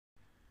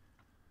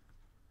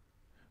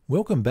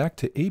Welcome back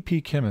to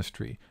AP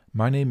Chemistry.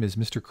 My name is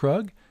Mr.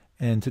 Krug,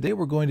 and today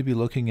we're going to be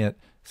looking at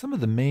some of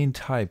the main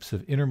types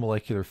of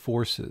intermolecular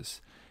forces.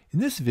 In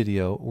this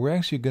video, we're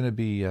actually going to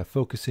be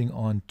focusing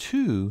on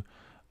two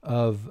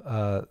of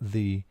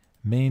the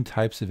main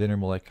types of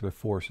intermolecular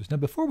forces. Now,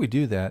 before we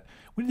do that,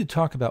 we need to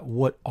talk about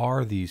what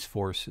are these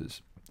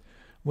forces.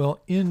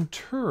 Well,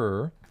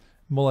 intermolecular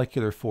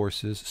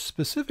forces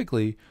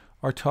specifically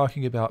are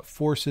talking about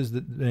forces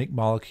that make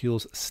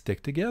molecules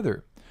stick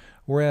together,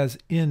 whereas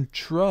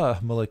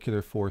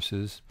intramolecular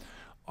forces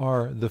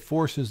are the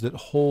forces that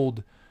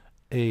hold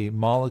a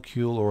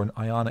molecule or an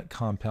ionic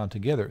compound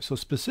together. So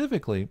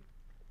specifically,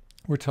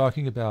 we're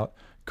talking about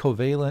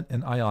covalent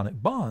and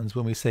ionic bonds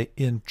when we say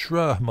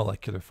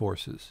intramolecular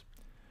forces.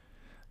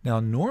 Now,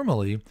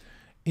 normally,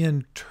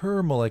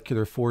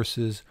 intermolecular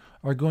forces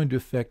are going to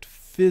affect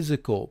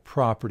physical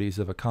properties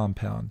of a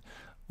compound.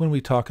 When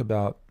we talk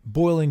about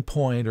boiling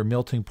point or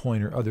melting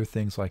point or other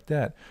things like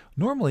that,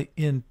 normally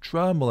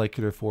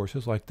intramolecular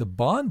forces like the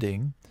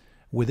bonding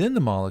within the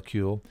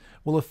molecule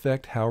will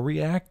affect how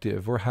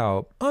reactive or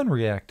how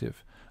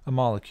unreactive a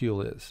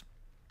molecule is.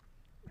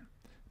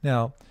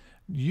 Now,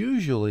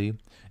 usually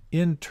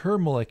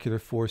intermolecular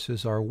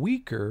forces are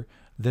weaker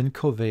than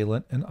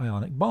covalent and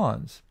ionic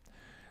bonds.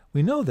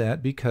 We know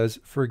that because,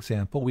 for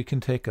example, we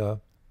can take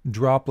a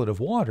droplet of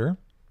water,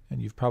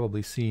 and you've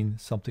probably seen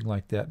something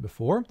like that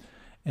before,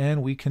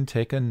 and we can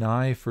take a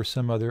knife or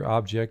some other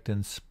object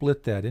and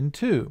split that in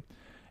two.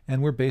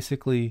 And we're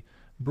basically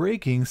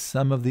breaking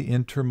some of the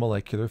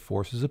intermolecular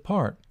forces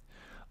apart.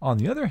 On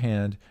the other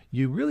hand,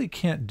 you really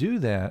can't do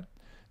that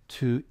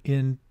to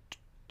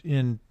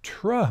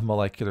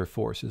intramolecular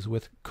forces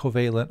with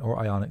covalent or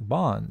ionic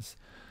bonds.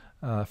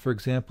 For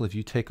example, if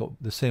you take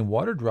the same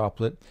water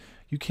droplet,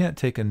 you can't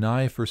take a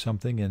knife or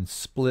something and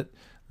split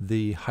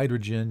the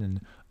hydrogen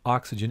and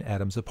oxygen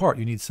atoms apart.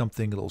 You need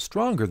something a little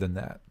stronger than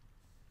that.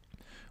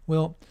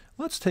 Well,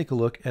 let's take a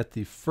look at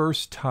the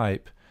first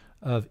type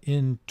of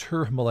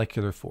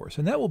intermolecular force,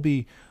 and that will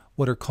be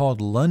what are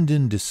called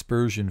London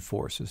dispersion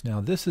forces.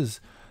 Now, this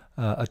is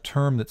a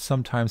term that's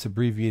sometimes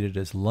abbreviated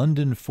as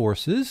London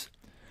forces.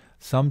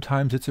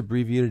 Sometimes it's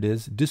abbreviated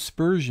as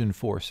dispersion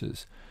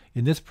forces.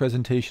 In this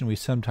presentation, we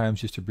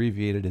sometimes just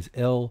abbreviate it as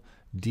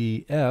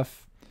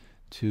LDF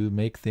to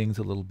make things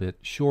a little bit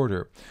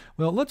shorter.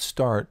 Well, let's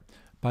start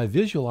by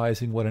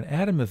visualizing what an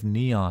atom of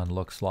neon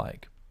looks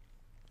like.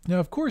 Now,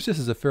 of course, this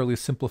is a fairly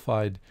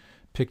simplified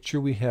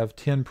picture. We have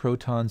 10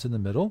 protons in the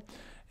middle,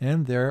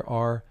 and there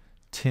are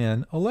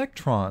 10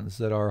 electrons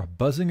that are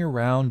buzzing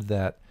around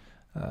that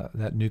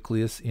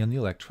nucleus in the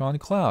electron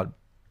cloud.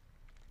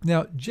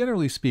 Now,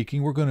 generally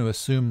speaking, we're going to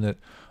assume that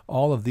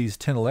all of these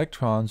 10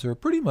 electrons are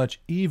pretty much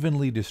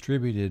evenly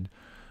distributed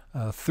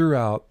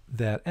throughout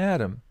that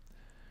atom.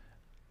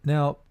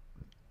 Now,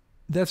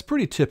 that's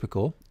pretty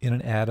typical in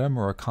an atom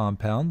or a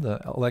compound.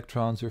 The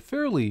electrons are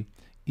fairly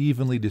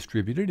evenly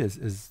distributed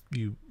as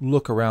you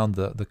look around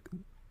the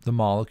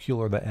molecule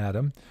or the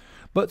atom.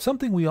 But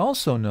something we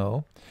also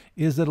know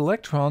is that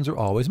electrons are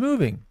always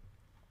moving.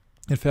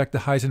 In fact, the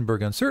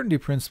Heisenberg uncertainty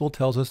principle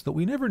tells us that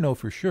we never know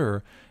for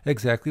sure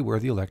exactly where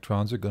the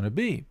electrons are going to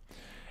be.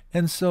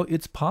 And so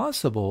it's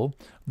possible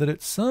that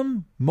at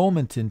some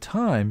moment in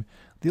time,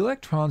 the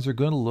electrons are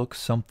going to look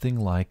something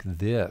like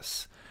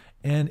this.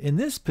 And in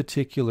this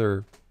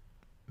particular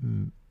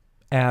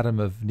atom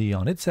of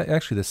neon, it's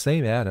actually the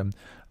same atom,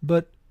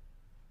 but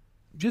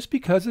just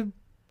because of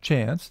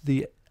chance,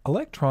 the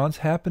electrons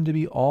happen to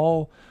be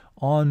all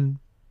on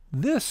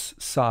this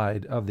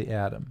side of the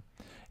atom.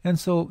 And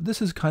so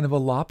this is kind of a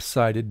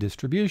lopsided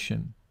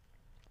distribution.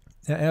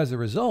 As a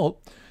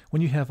result,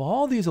 when you have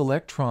all these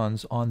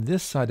electrons on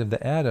this side of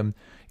the atom,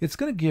 it's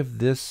going to give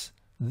this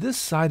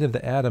side of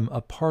the atom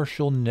a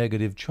partial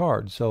negative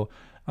charge. So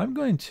I'm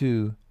going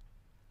to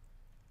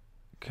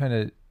kind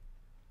of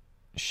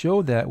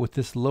show that with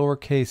this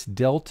lowercase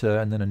delta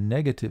and then a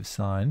negative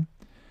sign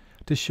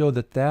to show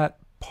that that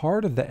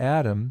part of the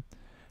atom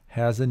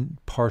has a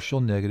partial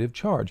negative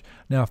charge.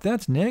 Now, if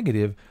that's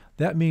negative,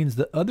 that means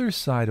the other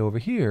side over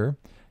here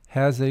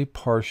has a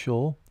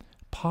partial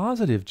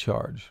positive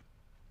charge.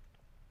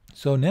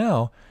 So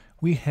now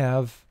we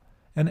have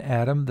an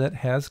atom that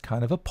has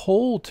kind of a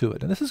pole to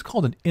it. And this is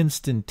called an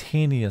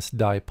instantaneous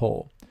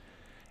dipole.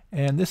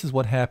 And this is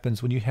what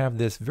happens when you have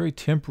this very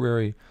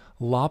temporary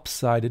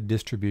lopsided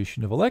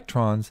distribution of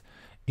electrons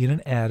in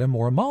an atom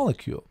or a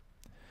molecule.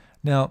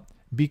 Now,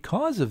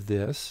 because of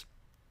this,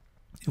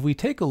 if we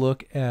take a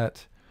look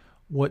at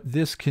what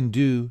this can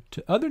do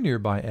to other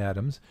nearby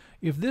atoms,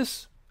 if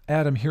this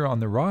atom here on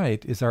the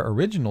right is our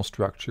original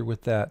structure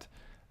with that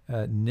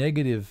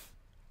negative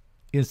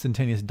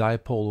instantaneous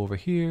dipole over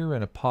here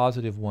and a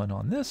positive one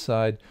on this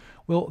side,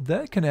 well,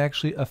 that can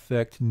actually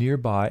affect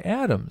nearby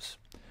atoms.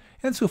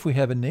 And so if we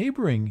have a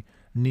neighboring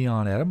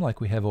neon atom like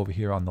we have over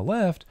here on the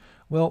left,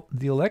 well,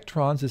 the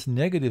electrons, this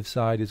negative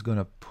side, is going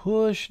to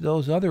push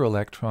those other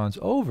electrons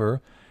over.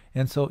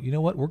 And so, you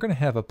know what? We're going to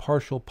have a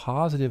partial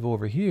positive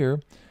over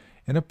here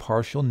and a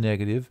partial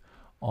negative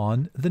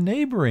on the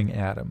neighboring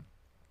atom.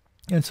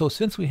 And so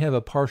since we have a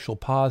partial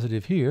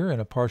positive here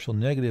and a partial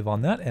negative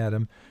on that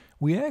atom,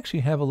 we actually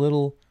have a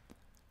little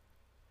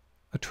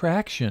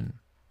attraction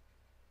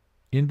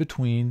in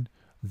between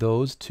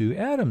those two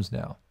atoms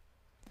now.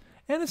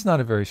 And it's not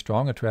a very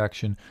strong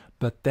attraction,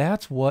 but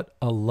that's what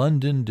a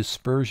London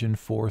dispersion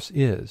force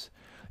is.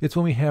 It's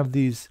when we have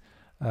these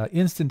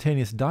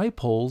instantaneous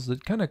dipoles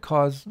that kind of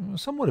cause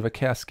somewhat of a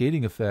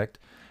cascading effect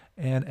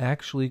and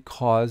actually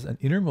cause an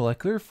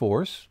intermolecular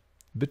force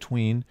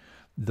between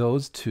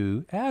those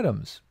two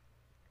atoms.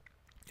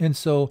 And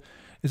so,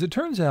 as it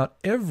turns out,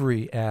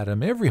 every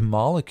atom, every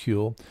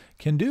molecule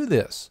can do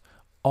this.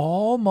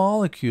 All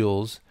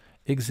molecules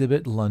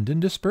exhibit London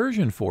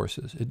dispersion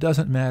forces. It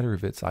doesn't matter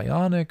if it's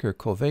ionic or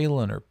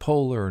covalent or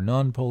polar or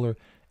nonpolar.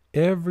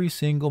 Every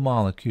single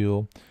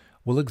molecule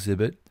will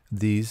exhibit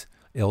these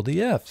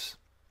LDFs.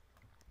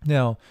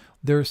 Now,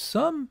 there are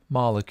some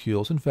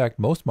molecules, in fact,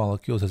 most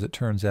molecules, as it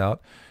turns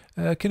out,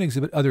 can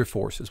exhibit other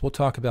forces. We'll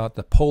talk about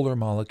the polar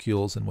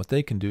molecules and what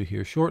they can do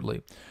here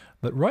shortly.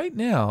 But right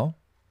now,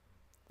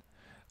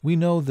 we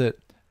know that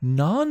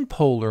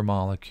nonpolar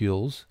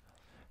molecules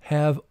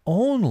have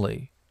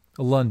only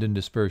London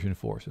dispersion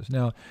forces.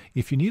 Now,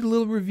 if you need a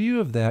little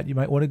review of that, you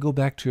might want to go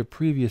back to a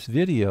previous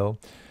video.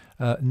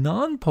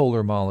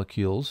 Nonpolar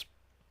molecules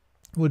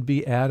would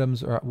be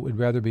atoms, or would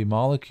rather be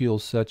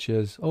molecules such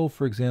as,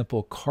 for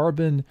example,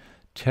 carbon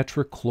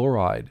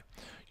tetrachloride.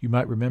 You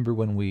might remember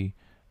when we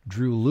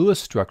drew Lewis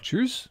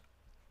structures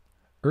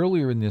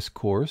earlier in this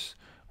course,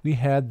 we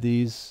had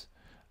these,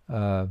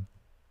 that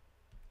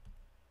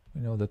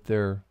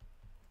they're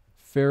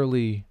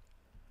fairly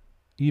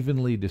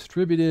evenly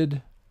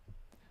distributed,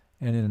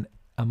 and in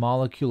a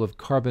molecule of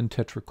carbon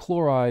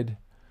tetrachloride,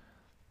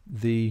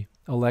 the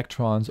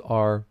electrons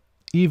are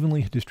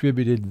evenly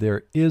distributed.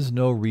 There is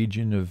no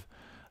region of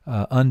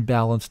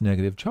unbalanced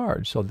negative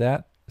charge. So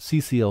that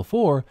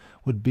CCl4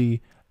 would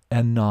be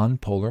a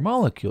nonpolar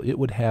molecule. It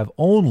would have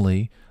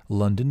only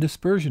London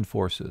dispersion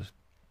forces.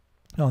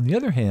 Now, on the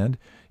other hand,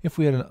 if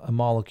we had a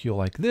molecule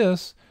like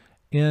this,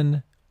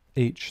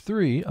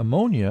 NH3,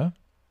 ammonia,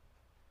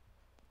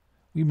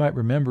 we might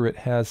remember it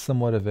has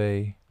somewhat of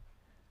a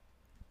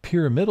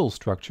pyramidal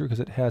structure because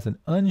it has an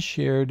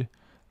unshared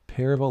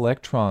pair of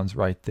electrons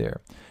right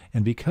there.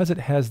 And because it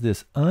has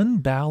this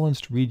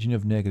unbalanced region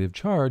of negative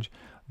charge,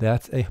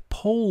 that's a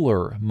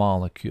polar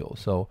molecule.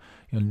 So,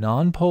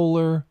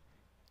 nonpolar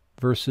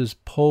versus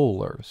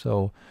polar.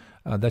 So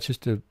that's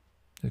just a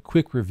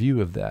quick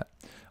review of that.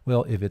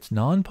 Well, if it's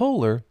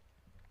nonpolar,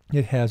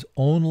 it has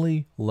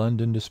only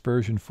London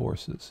dispersion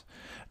forces.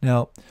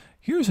 Now,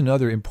 here's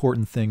another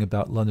important thing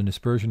about London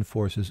dispersion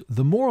forces.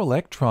 The more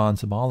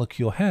electrons a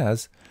molecule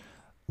has,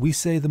 we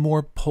say the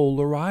more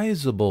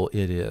polarizable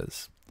it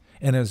is.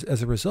 And as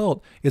a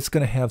result, it's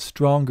going to have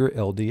stronger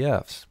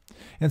LDFs.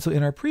 And so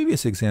in our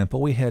previous example,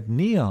 we had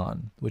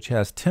neon, which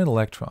has 10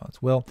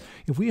 electrons. Well,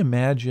 if we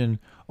imagine,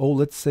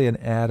 let's say an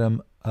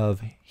atom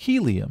of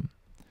helium.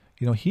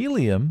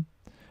 Helium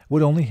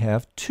would only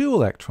have 2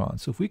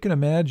 electrons. So if we can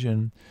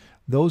imagine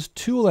those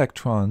 2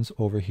 electrons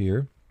over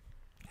here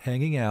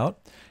hanging out,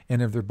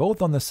 and if they're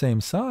both on the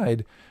same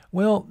side,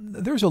 well,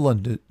 there's a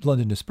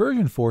London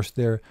dispersion force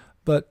there,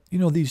 but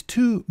these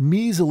 2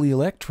 measly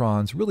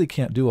electrons really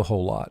can't do a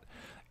whole lot.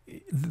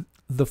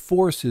 The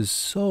force is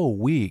so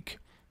weak,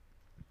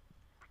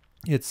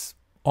 it's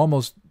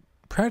almost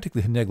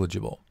practically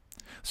negligible.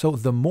 So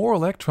the more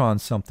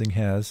electrons something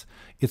has,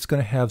 it's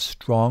going to have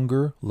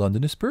stronger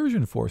London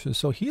dispersion forces.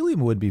 So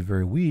helium would be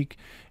very weak.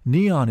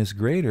 Neon is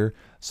greater.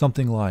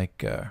 Something like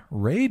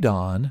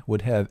radon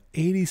would have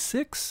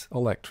 86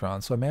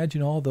 electrons. So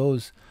imagine all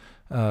those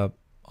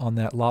on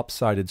that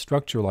lopsided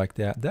structure like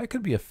that. That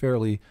could be a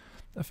fairly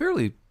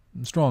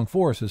strong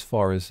force as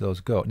far as those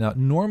go. Now,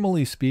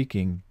 normally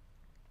speaking,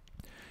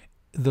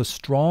 the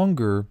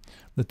stronger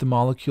that the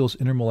molecule's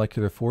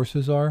intermolecular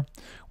forces are,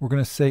 we're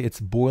going to say its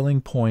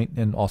boiling point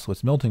and also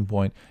its melting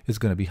point is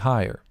going to be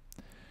higher.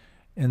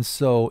 And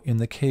so in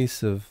the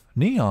case of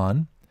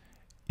neon,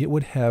 it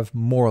would have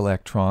more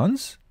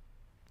electrons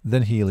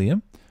than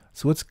helium,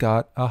 so it's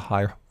got a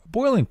higher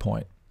boiling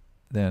point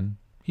than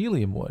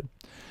helium would.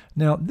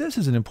 Now, this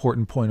is an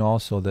important point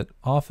also that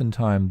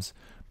oftentimes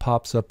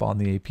pops up on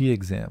the AP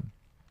exam.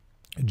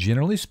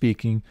 Generally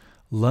speaking,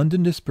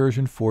 London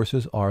dispersion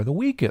forces are the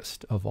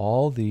weakest of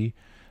all the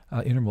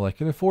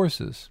intermolecular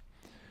forces.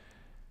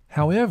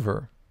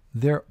 However,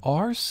 there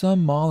are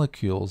some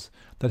molecules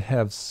that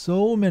have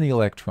so many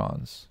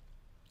electrons,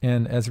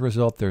 and as a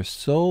result they're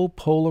so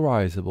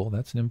polarizable,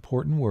 that's an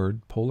important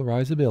word,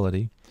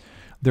 polarizability,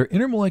 their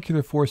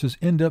intermolecular forces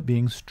end up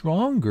being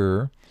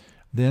stronger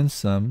than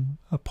some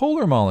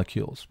polar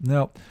molecules.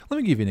 Now, let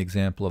me give you an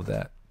example of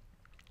that.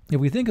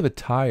 If we think of a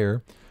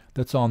tire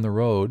that's on the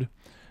road,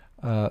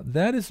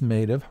 that is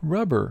made of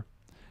rubber.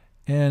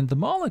 And the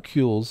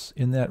molecules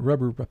in that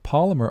rubber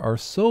polymer are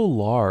so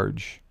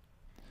large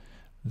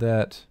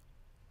that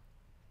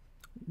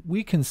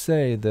we can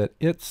say that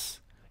its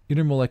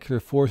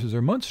intermolecular forces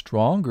are much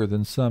stronger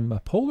than some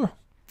polar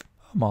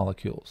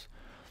molecules.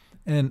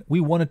 And we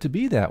want it to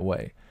be that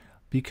way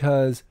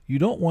because you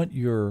don't want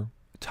your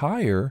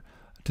tire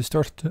to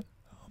start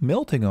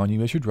melting on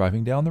you as you're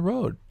driving down the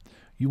road.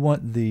 You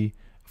want the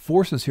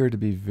forces here to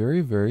be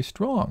very, very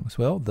strong. So,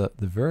 well, the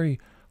very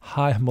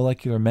high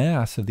molecular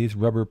mass of these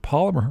rubber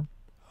polymer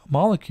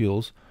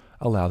molecules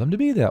allow them to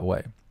be that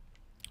way.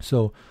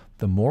 So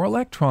the more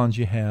electrons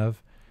you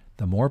have,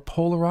 the more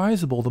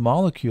polarizable the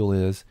molecule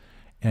is,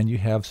 and you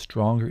have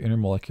stronger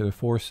intermolecular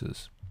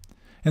forces.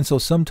 And so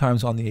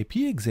sometimes on the AP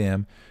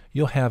exam,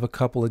 you'll have a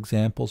couple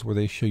examples where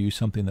they show you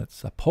something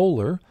that's a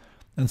polar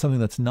and something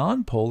that's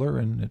nonpolar,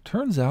 and it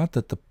turns out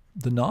that the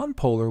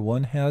nonpolar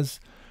one has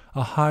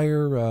a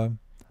higher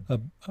a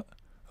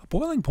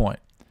boiling point.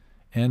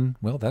 And,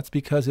 well, that's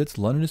because its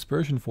London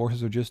dispersion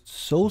forces are just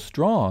so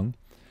strong,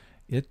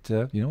 it's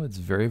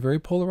very, very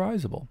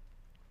polarizable.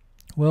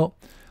 Well,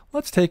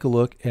 let's take a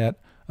look at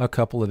a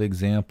couple of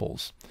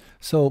examples.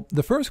 So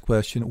the first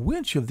question,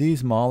 which of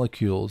these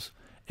molecules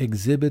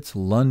exhibits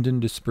London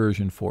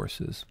dispersion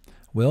forces?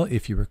 Well,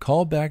 if you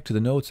recall back to the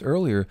notes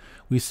earlier,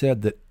 we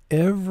said that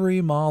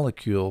every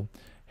molecule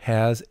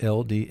has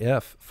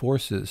LDF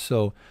forces,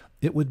 so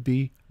it would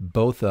be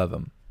both of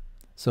them.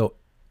 So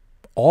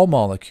all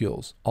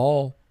molecules,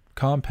 all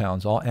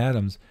compounds, all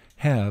atoms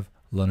have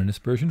London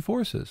dispersion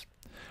forces.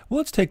 Well,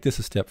 let's take this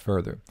a step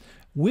further.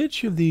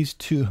 Which of these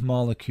two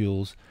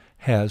molecules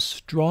has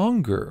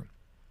stronger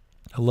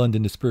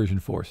London dispersion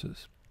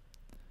forces?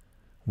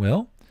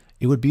 Well,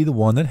 it would be the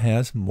one that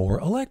has more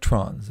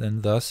electrons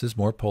and thus is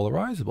more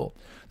polarizable.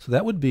 So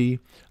that would be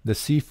the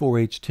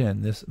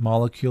C4H10, this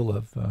molecule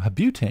of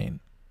butane.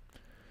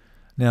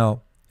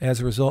 Now,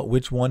 as a result,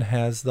 which one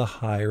has the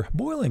higher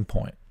boiling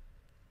point?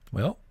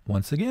 Well,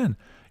 once again,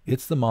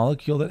 it's the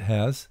molecule that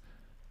has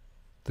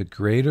the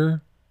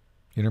greater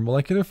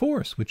intermolecular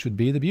force, which would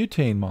be the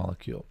butane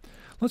molecule.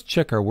 Let's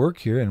check our work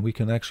here, and we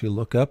can actually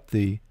look up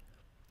the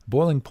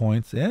boiling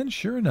points, and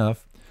sure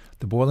enough,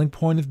 the boiling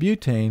point of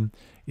butane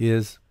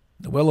is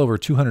well over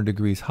 200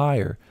 degrees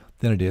higher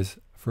than it is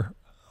for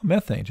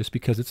methane, just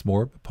because it's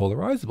more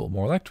polarizable,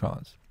 more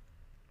electrons.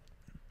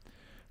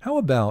 How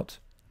about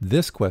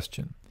this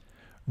question?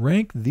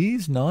 Rank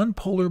these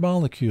nonpolar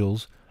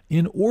molecules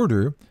in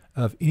order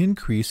of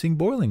increasing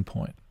boiling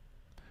point.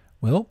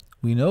 Well,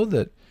 we know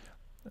that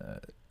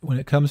when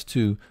it comes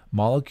to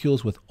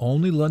molecules with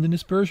only London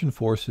dispersion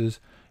forces,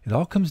 it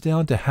all comes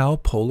down to how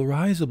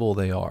polarizable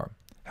they are,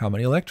 how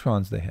many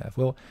electrons they have.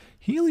 Well,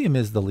 helium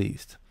is the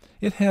least.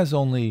 It has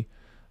only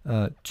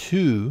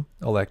 2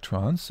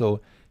 electrons, so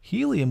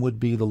helium would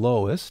be the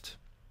lowest.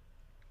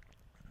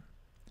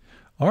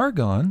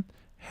 Argon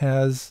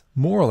has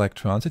more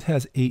electrons. It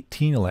has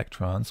 18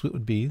 electrons, so it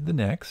would be the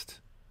next.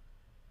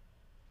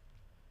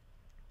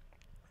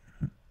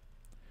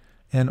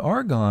 And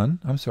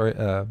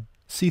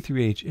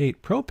C3H8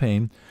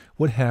 propane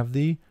would have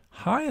the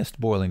highest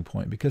boiling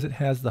point because it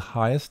has the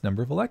highest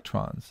number of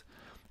electrons.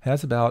 It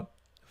has about,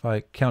 if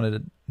I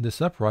counted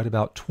this up right,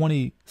 about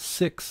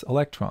 26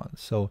 electrons.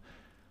 So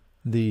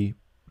the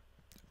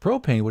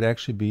propane would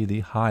actually be the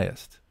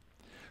highest.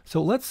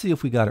 So let's see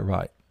if we got it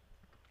right.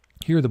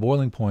 Here are the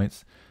boiling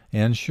points,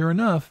 and sure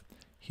enough,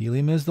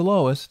 helium is the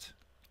lowest,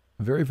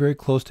 very, very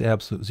close to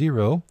absolute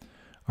zero.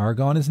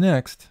 Argon is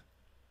next,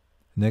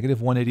 negative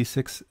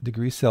 186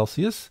 degrees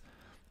Celsius,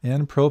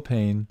 and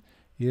propane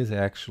is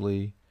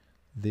actually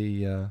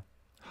the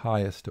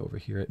highest over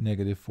here at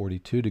negative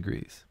 42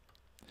 degrees.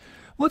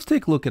 Let's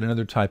take a look at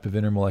another type of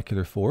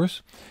intermolecular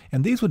force,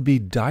 and these would be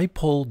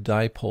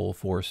dipole-dipole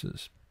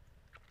forces.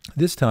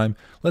 This time,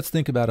 let's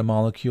think about a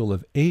molecule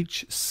of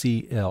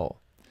HCl.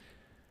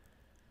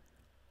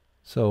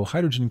 So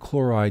hydrogen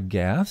chloride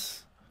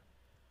gas,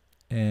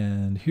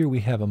 and here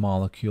we have a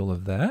molecule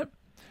of that.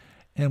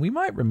 And we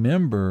might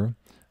remember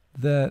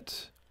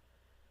that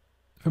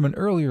from an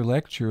earlier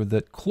lecture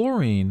that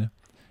chlorine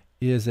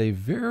is a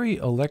very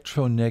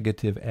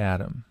electronegative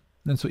atom.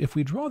 And so if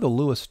we draw the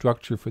Lewis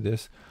structure for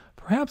this,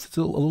 perhaps it's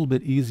a little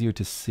bit easier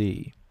to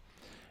see.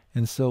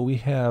 And so we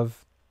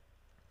have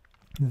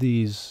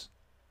these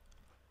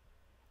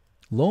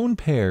lone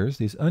pairs,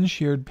 these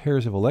unshared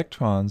pairs of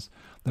electrons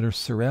that are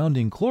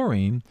surrounding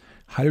chlorine.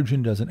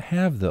 Hydrogen doesn't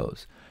have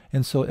those.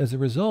 And so as a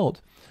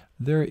result,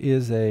 there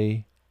is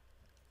a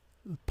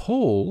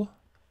pole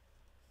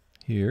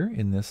here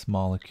in this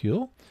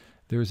molecule.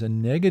 There's a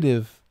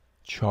negative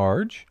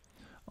charge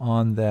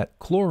on that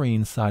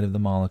chlorine side of the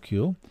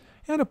molecule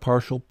and a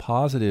partial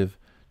positive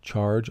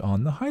charge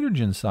on the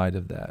hydrogen side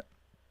of that.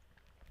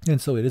 And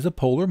so it is a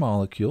polar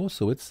molecule,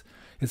 so it's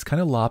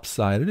kind of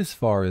lopsided as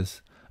far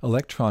as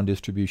electron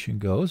distribution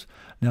goes.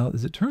 Now,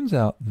 as it turns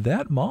out,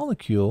 that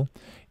molecule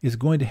is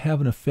going to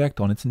have an effect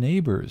on its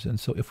neighbors. And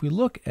so if we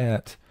look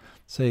at,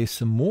 say,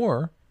 some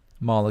more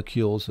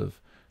molecules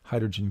of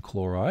hydrogen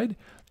chloride,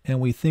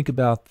 and we think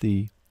about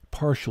the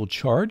partial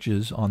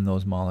charges on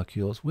those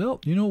molecules,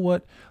 well, you know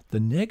what? The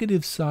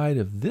negative side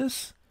of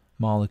this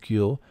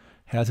molecule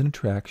has an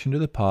attraction to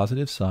the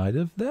positive side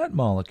of that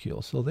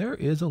molecule. So there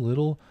is a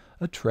little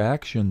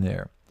attraction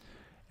there.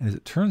 And as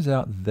it turns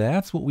out,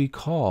 that's what we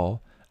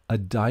call a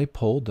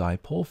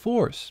dipole-dipole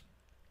force.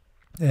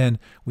 And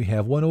we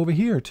have one over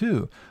here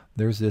too.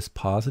 There's this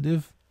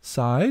positive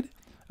side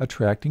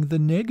attracting the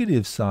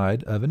negative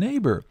side of a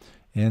neighbor.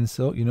 And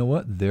so, you know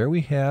what? There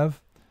we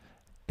have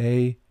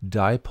a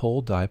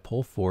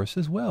dipole-dipole force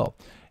as well.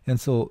 And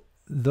so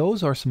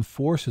those are some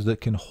forces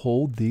that can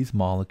hold these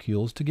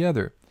molecules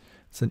together.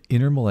 It's an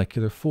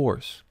intermolecular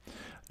force.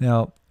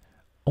 Now,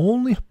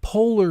 only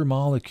polar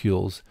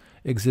molecules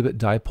exhibit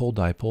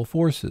dipole-dipole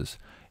forces.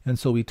 And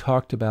so we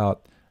talked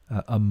about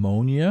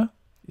ammonia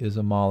is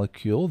a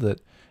molecule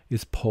that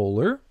is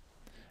polar.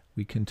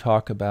 We can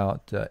talk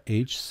about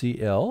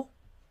HCl.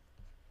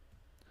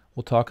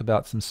 We'll talk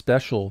about some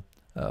special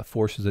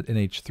forces that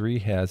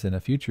NH3 has in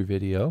a future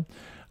video.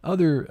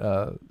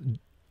 Other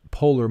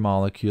polar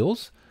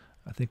molecules,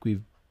 I think we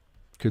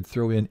could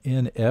throw in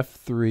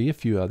NF3, a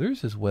few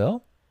others as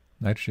well,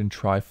 nitrogen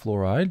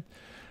trifluoride.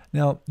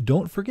 Now,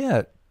 don't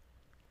forget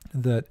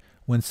that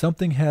when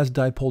something has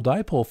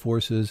dipole-dipole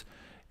forces,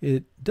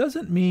 it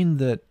doesn't mean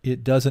that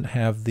it doesn't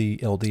have the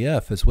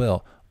LDF as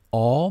well.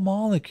 All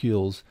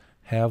molecules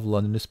have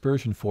London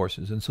dispersion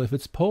forces, and so if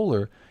it's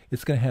polar,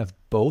 it's going to have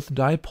both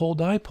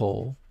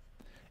dipole-dipole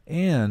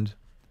and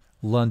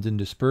London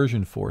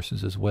dispersion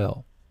forces as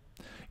well.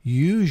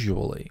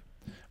 Usually,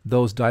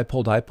 those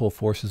dipole-dipole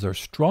forces are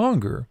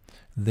stronger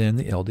than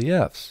the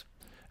LDFs.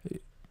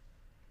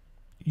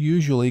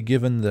 Usually,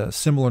 given the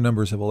similar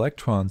numbers of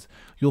electrons,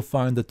 you'll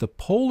find that the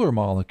polar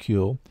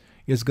molecule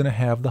is going to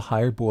have the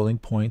higher boiling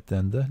point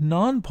than the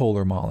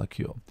nonpolar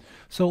molecule.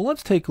 So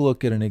let's take a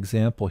look at an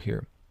example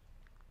here.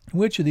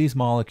 Which of these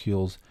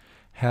molecules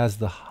has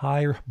the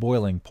higher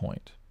boiling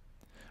point?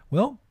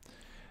 Well,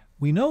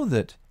 we know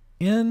that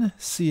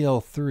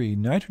NCl3,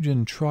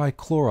 nitrogen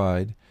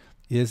trichloride,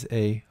 is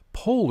a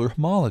polar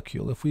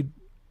molecule. If we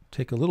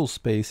take a little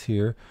space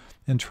here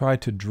and try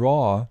to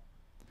draw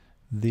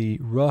the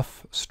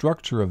rough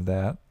structure of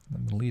that,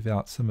 I'm going to leave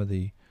out some of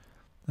the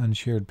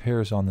unshared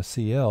pairs on the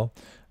Cl,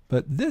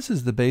 but this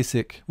is the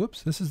basic,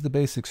 this is the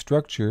basic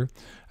structure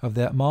of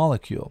that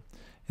molecule.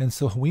 And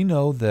so we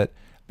know that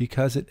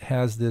because it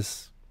has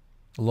this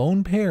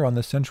lone pair on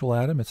the central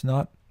atom, it's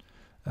not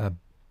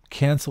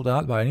canceled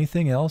out by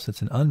anything else.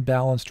 It's an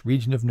unbalanced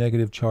region of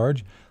negative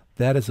charge.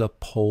 That is a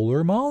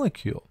polar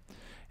molecule.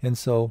 And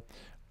so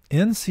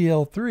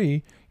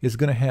NCl3 is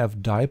going to have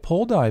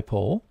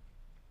dipole-dipole.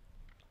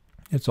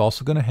 It's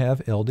also going to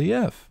have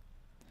LDF.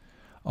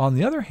 On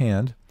the other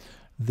hand,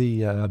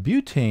 the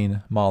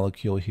butane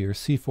molecule here,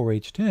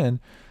 C4H10,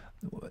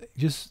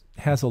 just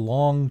has a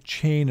long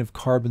chain of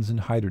carbons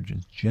and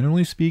hydrogens.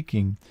 Generally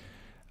speaking,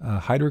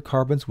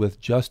 hydrocarbons with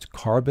just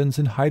carbons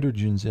and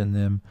hydrogens in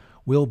them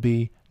will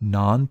be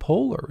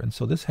nonpolar. And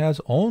so this has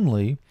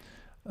only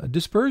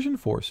dispersion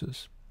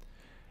forces.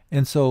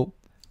 And so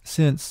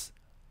since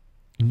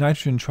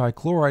nitrogen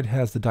trichloride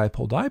has the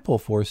dipole-dipole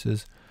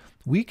forces,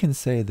 we can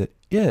say that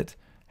it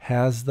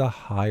has the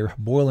higher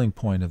boiling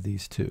point of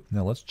these two.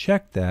 Now let's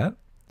check that.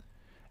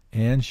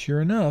 And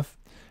sure enough,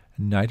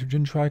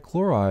 nitrogen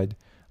trichloride,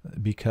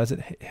 because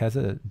it has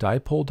a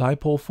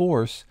dipole-dipole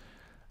force,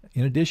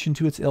 in addition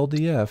to its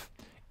LDF,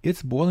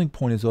 its boiling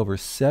point is over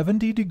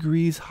 70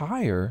 degrees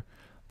higher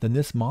than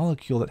this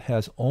molecule that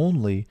has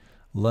only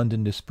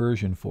London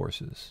dispersion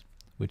forces,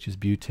 which is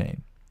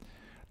butane.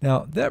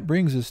 Now, that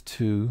brings us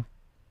to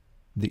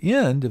the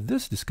end of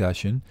this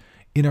discussion.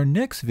 In our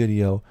next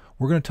video,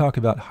 we're going to talk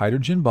about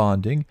hydrogen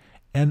bonding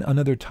and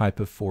another type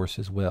of force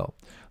as well.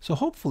 So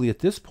hopefully at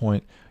this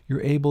point,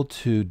 you're able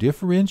to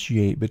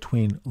differentiate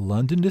between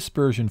London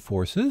dispersion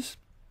forces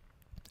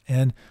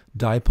and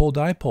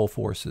dipole-dipole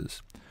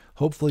forces.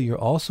 Hopefully you're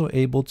also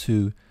able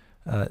to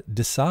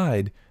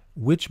decide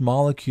which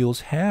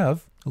molecules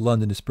have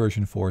London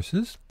dispersion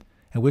forces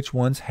and which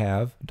ones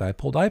have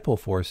dipole-dipole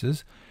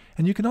forces.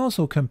 And you can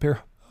also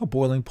compare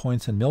boiling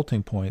points and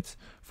melting points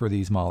for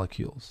these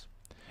molecules.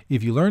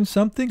 If you learned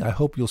something, I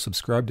hope you'll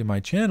subscribe to my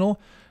channel.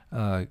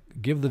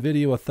 Give the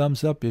video a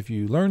thumbs up if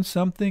you learned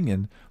something,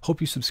 and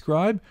hope you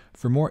subscribe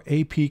for more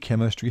AP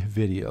Chemistry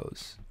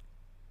videos.